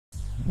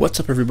What's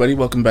up everybody,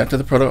 welcome back to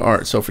the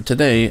ProtoART. So for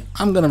today,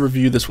 I'm going to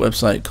review this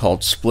website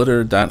called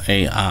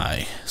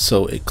splitter.ai.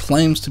 So it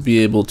claims to be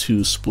able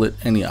to split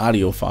any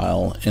audio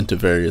file into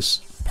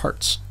various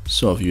parts.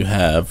 So if you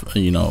have,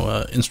 an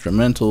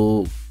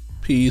instrumental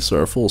piece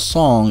or a full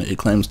song, it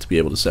claims to be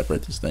able to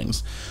separate these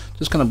things.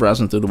 Just kind of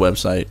browsing through the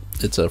website.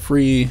 It's a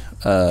free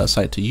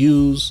site to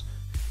use,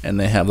 and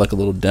they have like a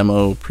little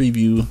demo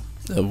preview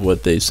of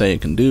what they say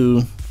it can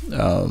do.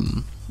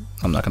 I'm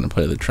not going to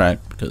play the track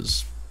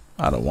because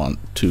I don't want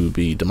to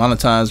be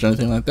demonetized or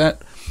anything like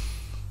that,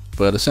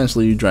 but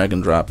essentially you drag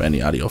and drop any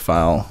audio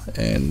file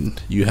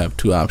and you have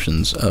two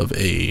options of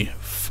a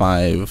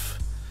 5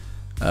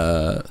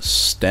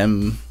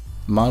 stem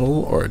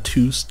model or a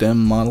 2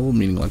 stem model,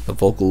 meaning like the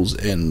vocals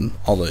and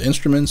all the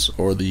instruments,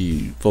 or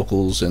the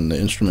vocals and the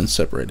instruments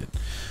separated.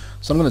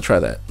 So I'm going to try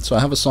that. So I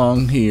have a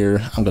song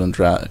here. I'm going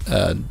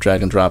to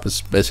drag and drop.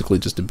 It's basically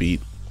just a beat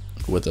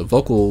with a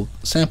vocal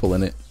sample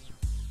in it,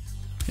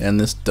 and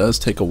this does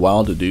take a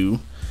while to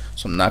do.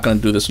 So I'm not going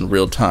to do this in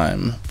real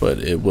time, but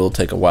it will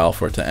take a while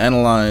for it to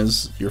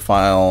analyze your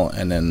file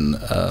and then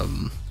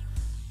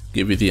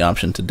give you the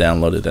option to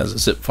download it as a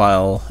zip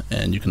file,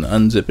 and you can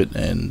unzip it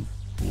and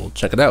we'll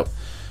check it out.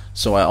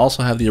 So I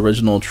also have the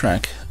original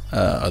track,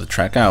 or the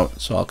track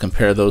out, so I'll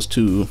compare those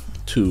two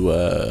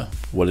to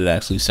what it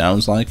actually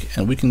sounds like,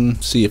 and we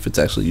can see if it's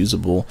actually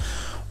usable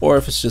or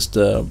if it's just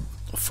a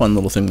fun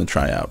little thing to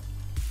try out.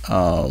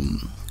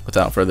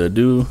 Without further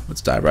ado,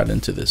 let's dive right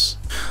into this.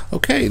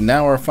 Okay,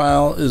 now our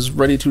file is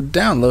ready to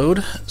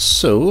download.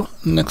 So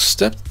next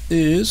step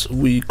is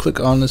we click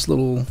on this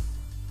little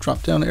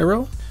drop down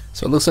arrow.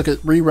 So it looks like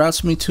it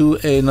reroutes me to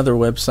another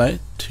website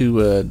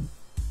to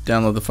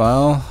download the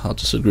file. I'll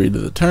just agree to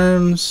the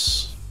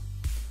terms.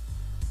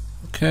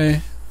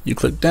 Okay, you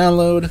click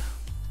download,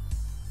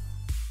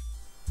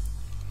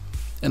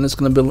 and it's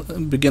going to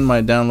begin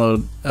my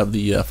download of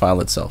the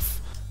file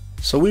itself.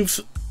 So we've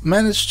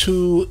managed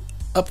to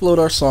upload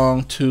our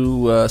song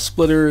to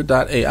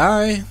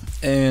splitter.ai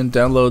and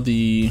download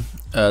the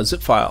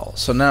zip file.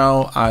 So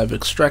now I've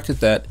extracted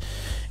that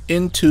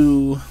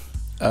into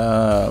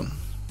on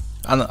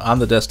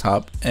the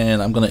desktop,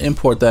 and I'm going to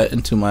import that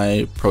into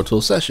my Pro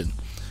Tools session.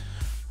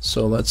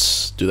 So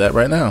let's do that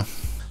right now.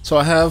 So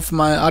I have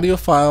my audio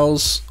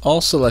files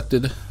all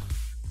selected.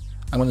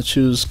 I'm going to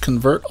choose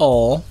Convert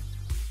All,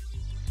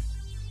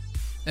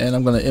 and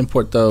I'm going to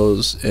import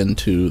those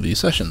into the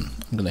session.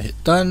 I'm going to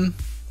hit Done.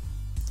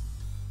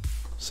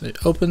 Say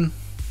open.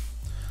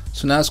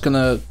 So now it's going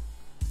to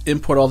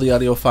import all the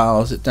audio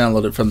files it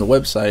downloaded from the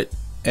website,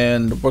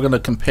 and we're going to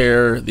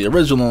compare the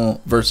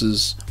original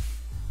versus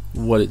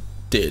what it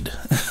did.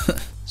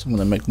 So I'm going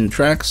to make new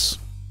tracks.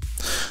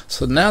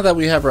 So now that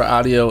we have our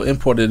audio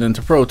imported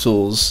into Pro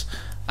Tools,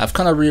 I've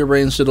kind of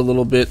rearranged it a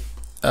little bit.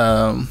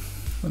 Let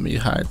me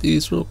hide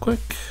these real quick.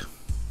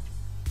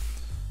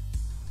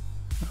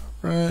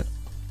 Alright,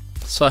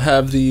 so I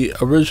have the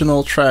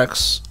original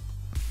tracks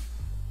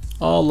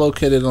all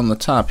located on the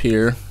top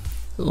here.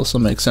 It'll also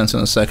make sense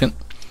in a second.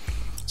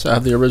 So I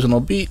have the original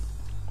beat.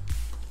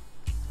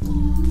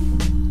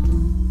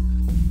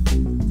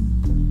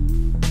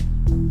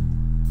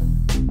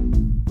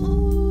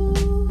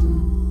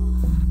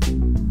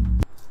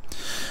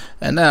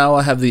 And now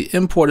I have the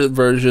imported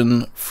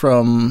version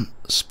from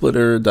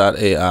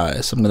splitter.ai.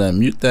 So I'm going to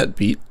mute that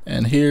beat,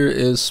 and here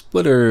is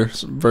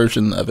Splitter's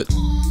version of it.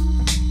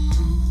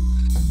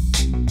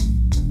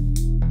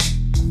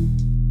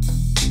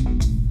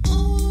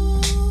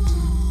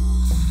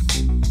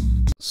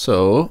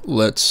 So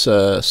let's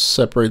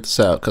separate this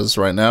out, because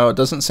right now it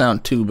doesn't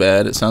sound too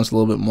bad. It sounds a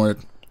little bit more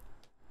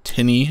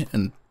tinny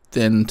and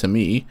thin to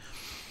me.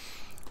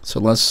 So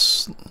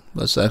let's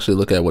actually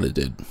look at what it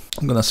did.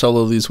 I'm gonna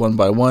solo these one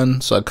by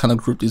one. So I kind of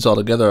grouped these all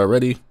together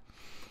already.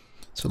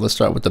 So let's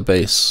start with the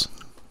bass.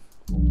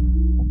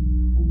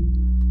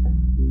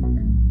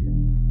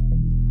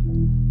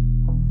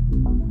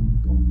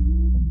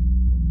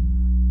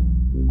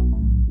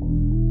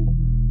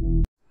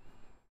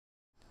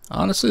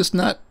 Honestly, it's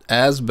not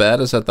as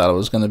bad as I thought it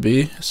was going to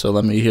be. So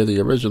let me hear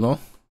the original.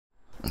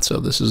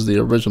 So this is the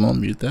original.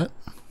 Mute that.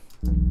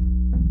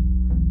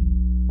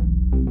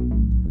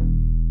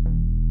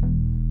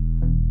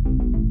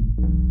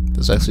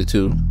 There's actually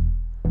two.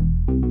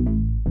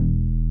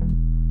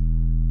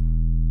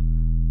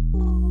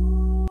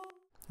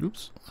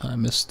 Oops, I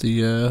missed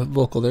the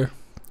vocal there.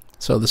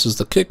 So this is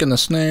the kick and the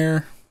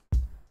snare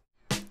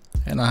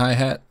and a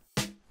hi-hat.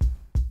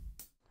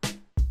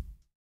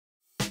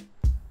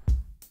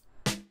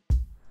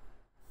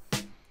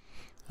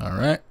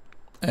 Alright,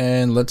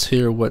 and let's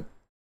hear what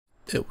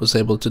it was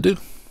able to do.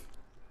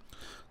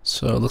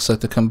 So it looks like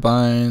they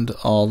combined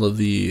all of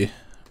the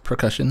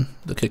percussion,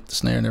 the kick, the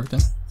snare, and everything.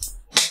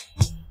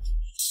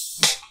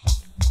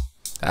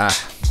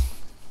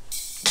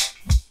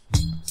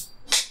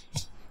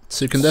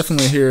 So you can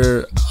definitely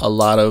hear a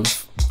lot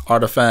of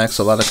artifacts,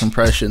 a lot of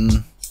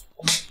compression.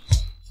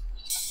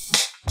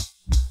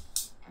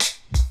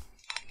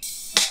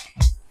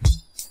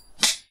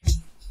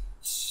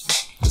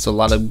 It's a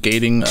lot of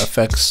gating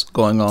effects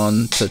going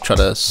on to try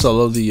to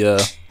solo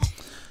the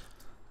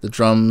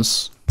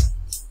drums.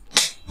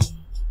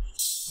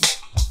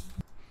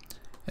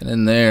 And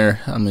in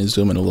there, I'm gonna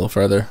zoom in a little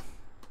further.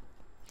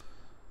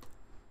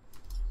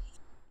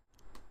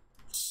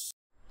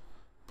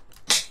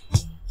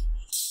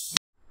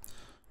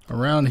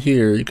 Around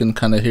here, you can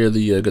kind of hear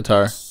the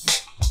guitar.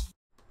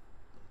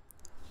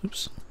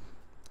 Oops.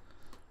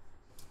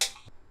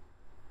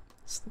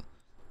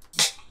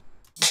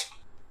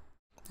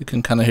 You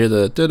can kind of hear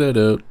the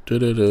da-da-do,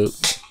 da-da-do,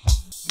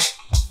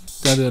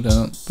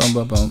 da-da-do, bum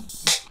bum bum.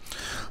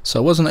 So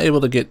I wasn't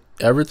able to get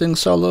everything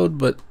soloed,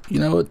 but you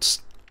know,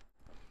 it's,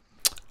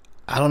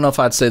 I don't know if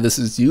I'd say this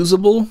is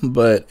usable,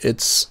 but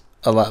it's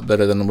a lot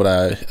better than what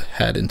I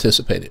had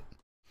anticipated.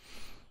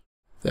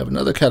 They have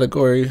another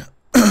category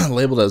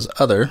labeled as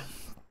other.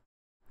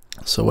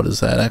 So what is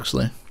that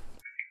actually?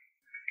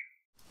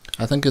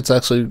 I think it's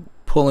actually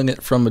pulling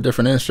it from a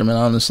different instrument.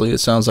 Honestly, it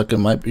sounds like it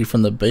might be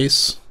from the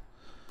bass,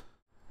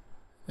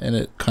 and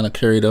it kind of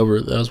carried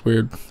over. That was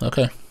weird.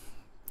 Okay.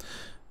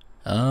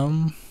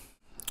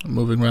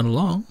 Moving right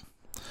along.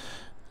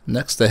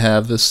 Next, they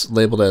have this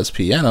labeled as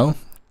piano.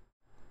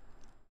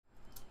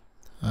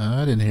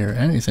 I didn't hear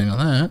anything on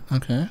that.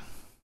 Okay.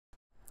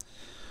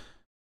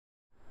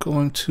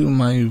 Going to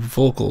my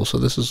vocal. So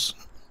this is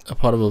a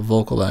part of a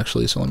vocal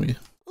actually. So let me.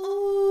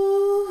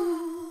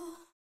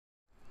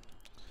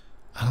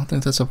 I don't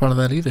think that's a part of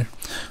that either.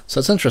 So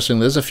that's interesting.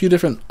 There's a few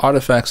different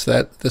artifacts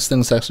that this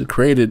thing's actually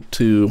created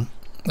to,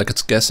 like,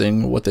 it's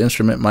guessing what the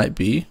instrument might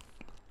be.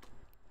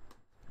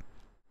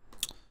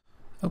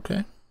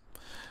 Okay.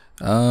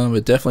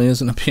 It definitely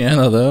isn't a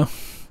piano though.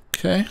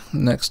 Okay,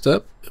 next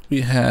up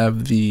we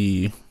have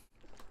the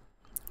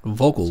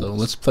vocals. So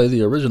let's play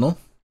the original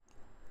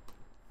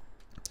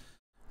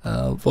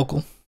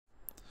vocal.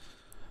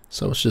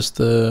 So it's just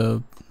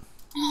the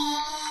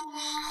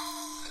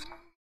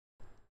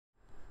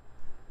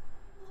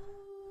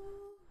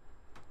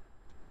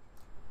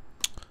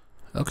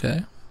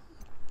okay.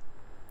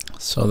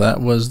 So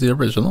that was the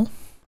original.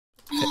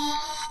 Okay.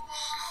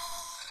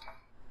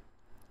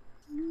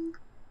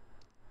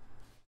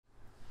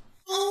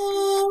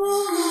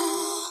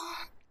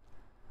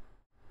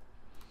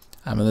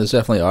 I mean, there's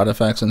definitely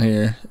artifacts in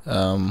here. If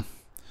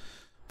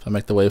I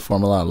make the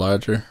waveform a lot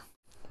larger,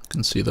 you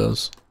can see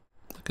those.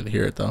 I could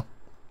hear it though.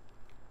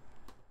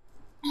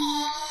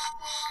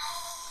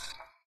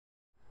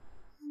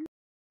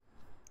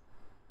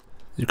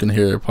 You can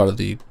hear part of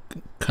the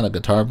kind of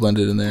guitar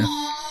blended in there,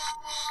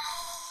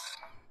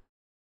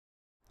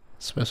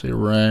 especially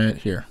right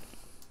here.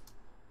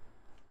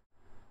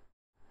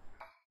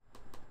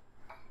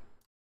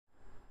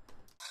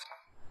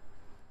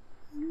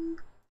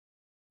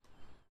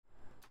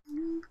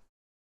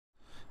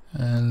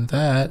 And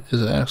that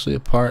is actually a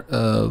part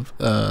of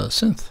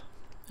synth.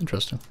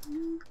 Interesting.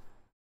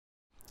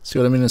 See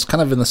what I mean? It's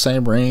kind of in the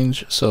same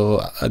range.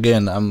 So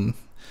again, I'm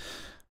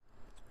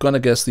gonna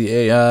guess the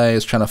AI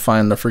is trying to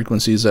find the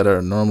frequencies that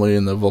are normally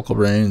in the vocal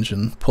range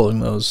and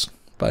pulling those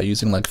by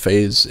using like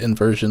phase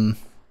inversion.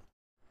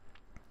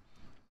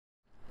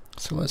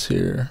 So let's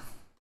hear.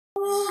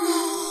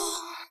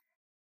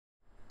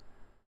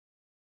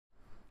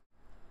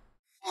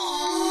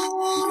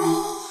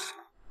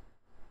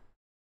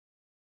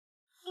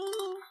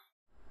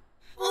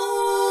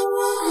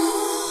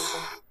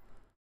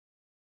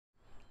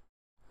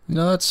 You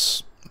know,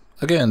 that's,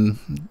 again,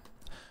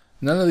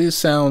 none of these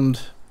sound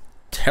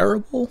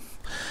terrible.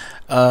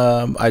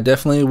 I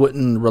definitely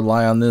wouldn't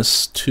rely on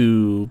this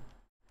to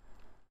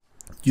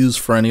use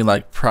for any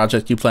like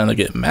project you plan to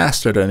get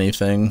mastered or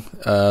anything.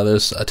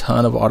 There's a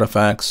ton of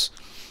artifacts.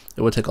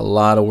 It would take a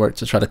lot of work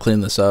to try to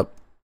clean this up.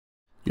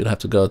 You'd have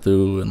to go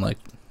through and, like,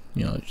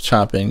 you know, you're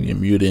chopping, you're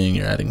muting,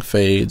 you're adding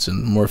fades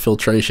and more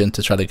filtration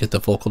to try to get the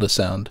vocal to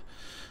sound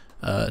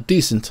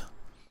decent.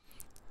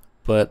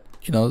 But,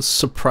 you know,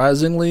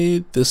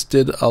 surprisingly, this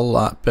did a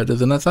lot better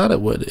than I thought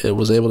it would. It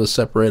was able to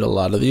separate a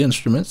lot of the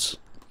instruments.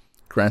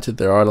 Granted,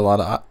 there are a lot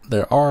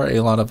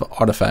of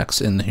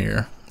artifacts in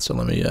here. So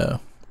let me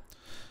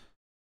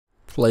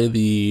play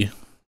the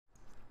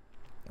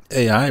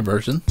AI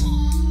version.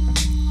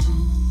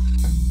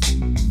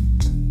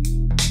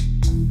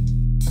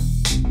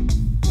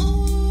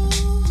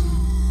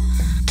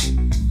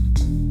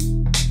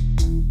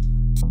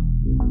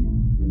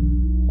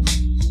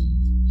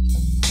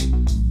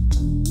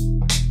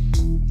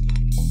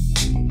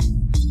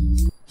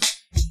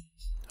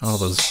 Oh,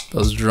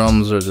 those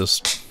drums are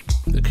just,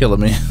 they're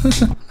killing me.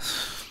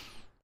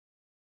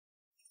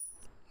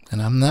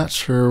 And I'm not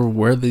sure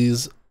where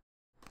these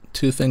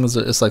two things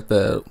are. It's like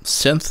the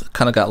synth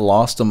kind of got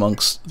lost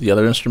amongst the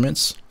other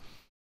instruments.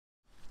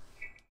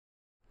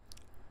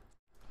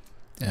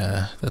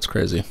 Yeah, that's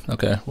crazy.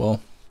 Okay,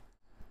 well,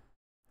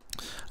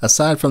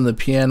 aside from the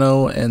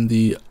piano and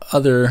the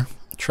other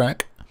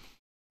track,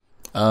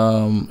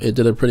 it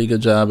did a pretty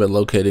good job at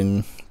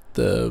locating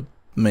the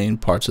main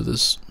parts of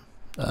this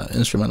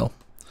instrumental.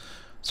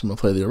 So I'm gonna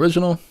play the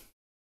original.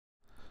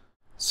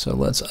 So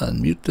let's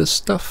unmute this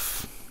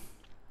stuff.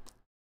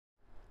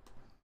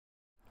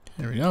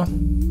 There we go.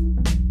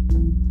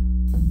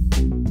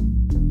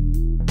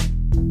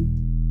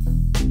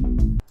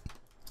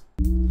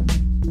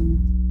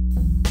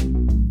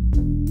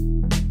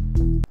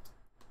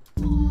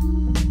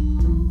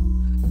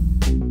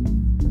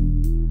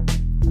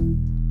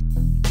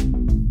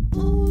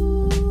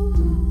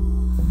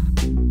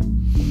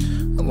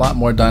 A lot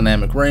more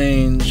dynamic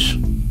range.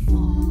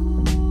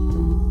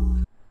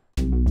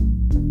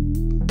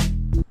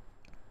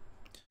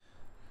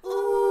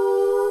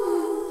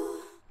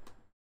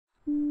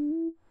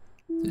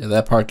 Yeah,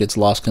 that part gets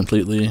lost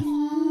completely.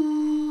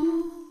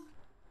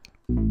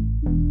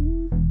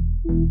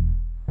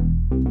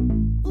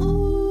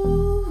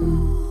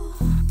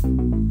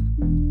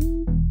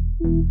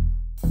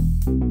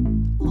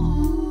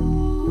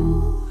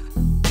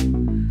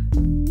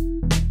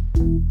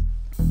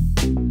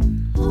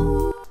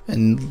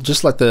 And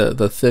just like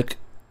the thick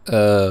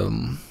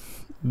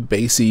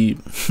bassy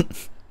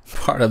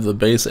part of the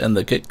bass and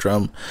the kick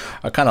drum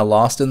are kind of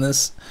lost in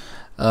this.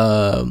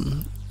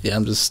 Yeah,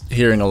 I'm just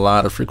hearing a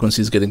lot of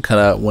frequencies getting cut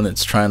out when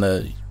it's trying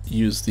to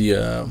use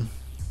the,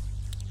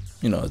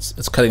 you know,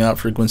 it's cutting out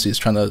frequencies,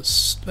 trying to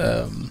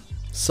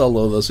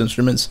solo those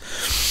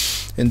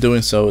instruments. In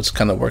doing so, it's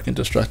kind of working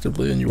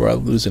destructively, and you are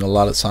losing a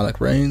lot of sonic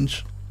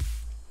range.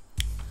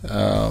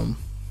 But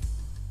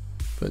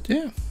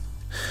yeah,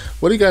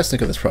 what do you guys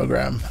think of this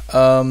program?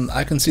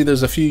 I can see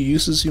there's a few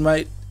uses you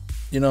might,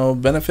 you know,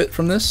 benefit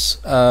from this.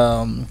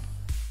 If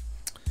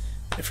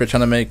you're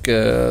trying to make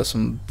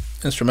some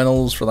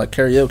instrumentals for like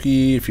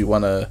karaoke, if you're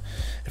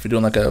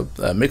doing like a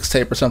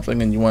mixtape or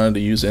something and you wanted to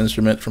use an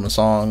instrument from a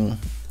song,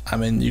 I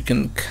mean, you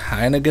can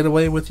kind of get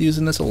away with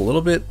using this a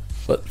little bit,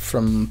 but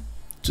from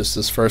just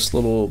this first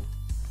little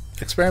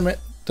experiment,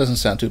 doesn't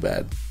sound too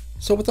bad.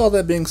 So with all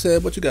that being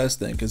said, what you guys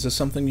think? Is this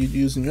something you'd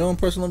use in your own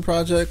personal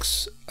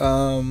projects?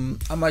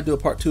 I might do a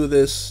part 2 of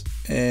this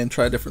and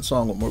try a different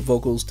song with more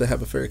vocals to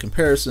have a fair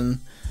comparison.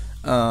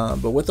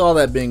 But with all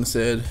that being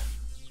said,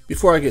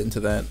 before I get into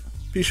that,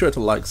 be sure to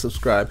like,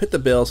 subscribe, hit the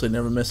bell so you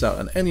never miss out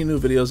on any new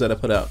videos that I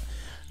put out.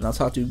 And I'll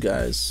talk to you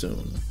guys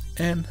soon.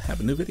 And have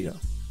a new video.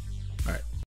 Alright.